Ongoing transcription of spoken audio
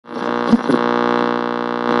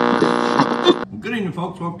Good evening,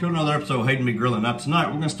 folks. Welcome to another episode of Hayden Me Grilling. Now tonight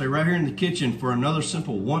we're going to stay right here in the kitchen for another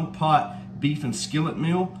simple one-pot beef and skillet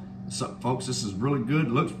meal. So, folks, this is really good.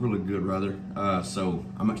 It looks really good, rather. So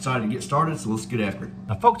I'm excited to get started, so let's get after it.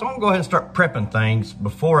 Now, folks, I'm going to go ahead and start prepping things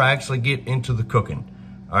before I actually get into the cooking.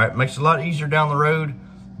 All right, makes it a lot easier down the road,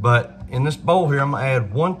 but in this bowl here, I'm going to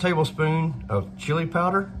add 1 tablespoon of chili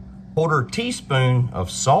powder, 1/4 teaspoon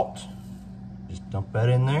of salt. Just dump that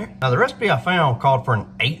in there. Now, the recipe I found called for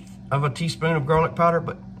 1/8 of a teaspoon of garlic powder,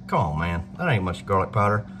 but come on, man, that ain't much garlic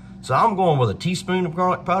powder. So I'm going with a teaspoon of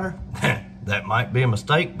garlic powder. That might be a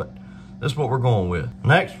mistake, but that's what we're going with.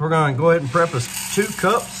 Next, we're going to go ahead and prep us 2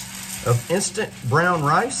 cups of instant brown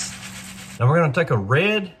rice. Now we're going to take a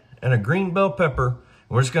red and a green bell pepper, and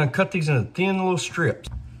we're just going to cut these into thin little strips.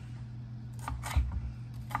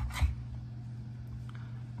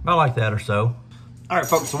 About like that or so. All right,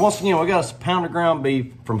 folks, so once again, we got us a pound of ground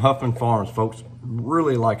beef from Huffman Farms, folks.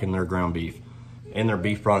 Really liking their ground beef and their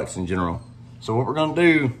beef products in general. So what we're gonna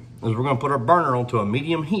do is we're gonna put our burner onto a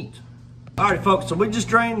medium heat. All right, folks, so we just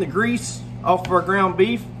drained the grease off of our ground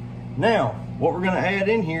beef. Now, what we're gonna add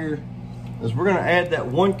in here is we're gonna add that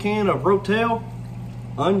 1 can of rotel,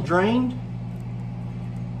 undrained,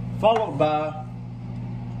 followed by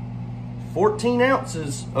 14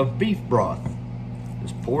 ounces of beef broth.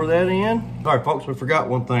 Just pour that in. All right, folks, we forgot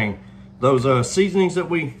one thing. Those seasonings that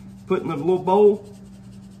we put in the little bowl,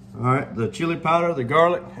 all right, the chili powder, the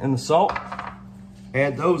garlic, and the salt,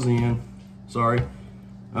 add those in,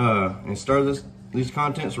 and stir these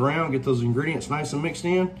contents around, get those ingredients nice and mixed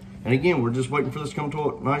in. And again, we're just waiting for this to come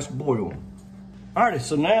to a nice boil. All right,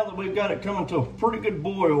 so now that we've got it coming to a pretty good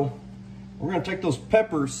boil, we're gonna take those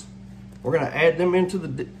peppers, we're gonna add them into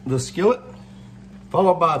the skillet,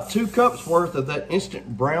 followed by 2 cups worth of that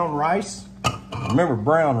instant brown rice. Remember,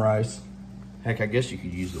 brown rice. Heck, I guess you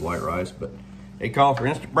could use the white rice, but they call for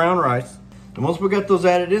instant brown rice. And once we got those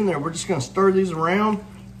added in there, we're just gonna stir these around,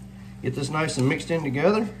 get this nice and mixed in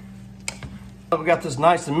together. Now we got this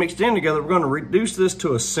nice and mixed in together, we're gonna reduce this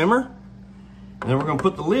to a simmer, and then we're gonna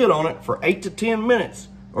put the lid on it for 8 to 10 minutes,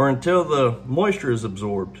 or until the moisture is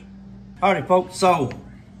absorbed. Alrighty, folks, so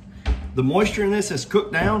the moisture in this has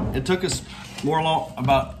cooked down. It took us more along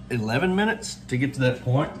about 11 minutes to get to that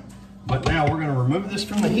point. But now we're gonna remove this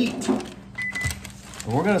from the heat.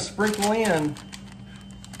 And we're gonna sprinkle in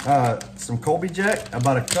some Colby Jack,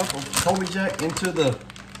 about a cup of Colby Jack into the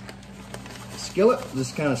skillet.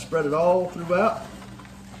 Just kind of spread it all throughout.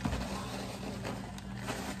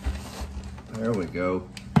 There we go.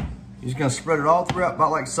 You're just gonna spread it all throughout about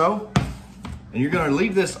like so. And you're gonna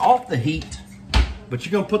leave this off the heat, but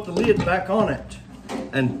you're gonna put the lid back on it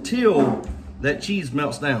until that cheese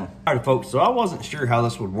melts down. All right, folks, so I wasn't sure how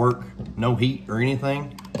this would work, no heat or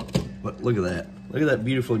anything, but look at that. Look at that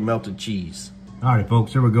beautifully melted cheese. All right,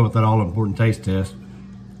 folks, here we go with that all-important taste test.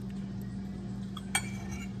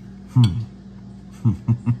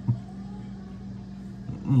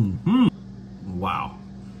 Wow.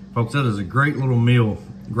 Folks, that is a great little meal,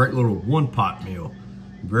 great little one-pot meal.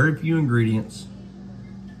 Very few ingredients,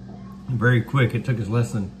 very quick. It took us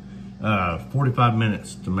less than 45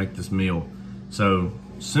 minutes to make this meal. So,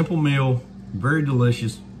 simple meal, very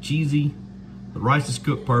delicious, cheesy. The rice is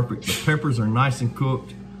cooked perfect. The peppers are nice and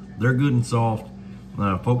cooked. They're good and soft.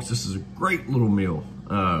 Folks, this is a great little meal.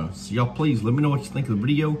 So y'all please let me know what you think of the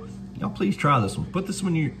video. Y'all please try this one. Put this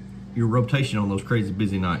one in your rotation on those crazy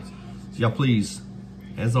busy nights. So y'all please,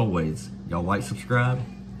 as always, y'all like, subscribe,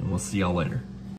 and we'll see y'all later.